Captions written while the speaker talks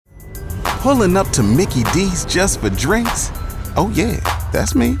Pulling up to Mickey D's just for drinks? Oh yeah,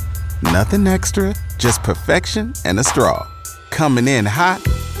 that's me. Nothing extra, just perfection and a straw. Coming in hot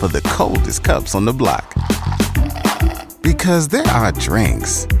for the coldest cups on the block. Because there are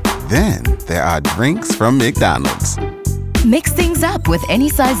drinks. Then there are drinks from McDonald's. Mix things up with any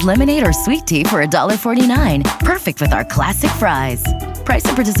size lemonade or sweet tea for $1.49. Perfect with our classic fries. Price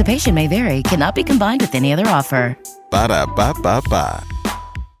and participation may vary. Cannot be combined with any other offer. Ba-da-ba-ba-ba.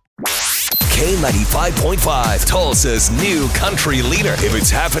 K95.5, Tulsa's new country leader. If it's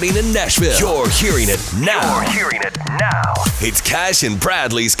happening in Nashville, you're hearing it now. It's Cash and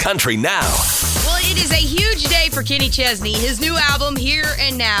Bradley's Country Now. Well, it is a huge day for Kenny Chesney. His new album, Here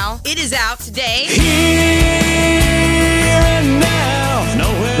and Now, it is out today.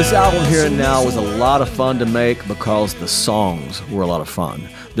 This album, Here and Now, was a lot of fun to make because the songs were a lot of fun.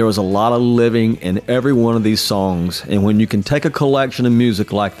 There was a lot of living in every one of these songs, and when you can take a collection of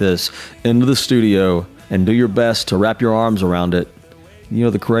music like this into the studio and do your best to wrap your arms around it, you know,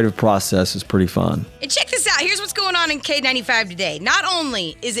 the creative process is pretty fun. And check this out. Here's what's going on in K95 today. Not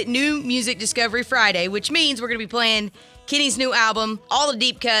only is it New Music Discovery Friday, which means we're going to be playing Kenny's new album, all the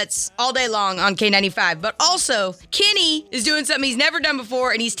deep cuts, all day long on K95. But also, Kenny is doing something he's never done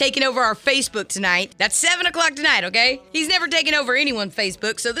before, and he's taking over our Facebook tonight. That's 7 o'clock tonight, okay? He's never taken over anyone's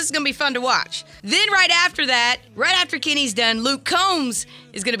Facebook, so this is going to be fun to watch. Then right after that, right after Kenny's done, Luke Combs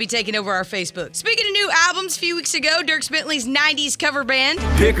is going to be taking over our Facebook. Speaking of new albums, a few weeks ago, Dierks Bentley's 90s cover band.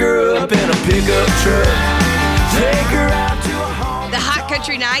 Pick her up in a pickup truck. Take her out to a home. The Hot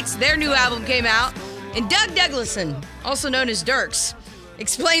Country Nights, their new album came out. And Doug Douglason, also known as Dierks,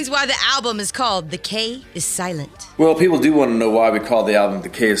 explains why the album is called The K is Silent. Well, people do want to know why we call the album The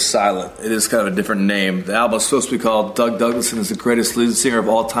K is Silent. It is kind of a different name. The album is supposed to be called Doug Douglason is the greatest lead singer of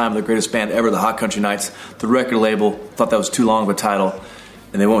all time, the greatest band ever, the Hot Country Nights. The record label thought that was too long of a title,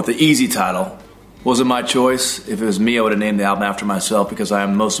 and they went with the easy title. Wasn't my choice. If it was me, I would have named the album after myself because I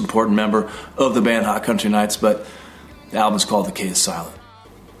am the most important member of the band Hot Country Nights, but the album is called The K is Silent.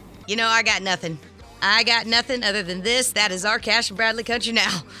 You know, I got nothing other than this. That is our Cash and Bradley Country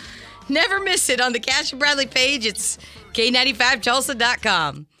Now. Never miss it on the Cash and Bradley page. It's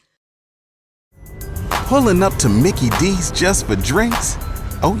K95Tulsa.com. Pulling up to Mickey D's just for drinks?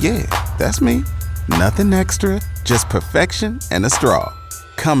 Oh yeah, that's me. Nothing extra, just perfection and a straw.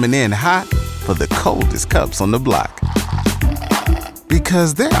 Coming in hot for the coldest cups on the block.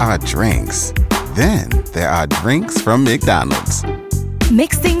 Because there are drinks. Then there are drinks from McDonald's.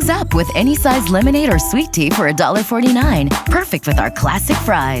 Mix things up with any size lemonade or sweet tea for $1.49. Perfect with our classic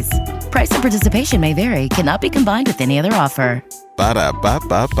fries. Price and participation may vary. Cannot be combined with any other offer.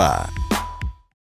 Ba-da-ba-ba-ba.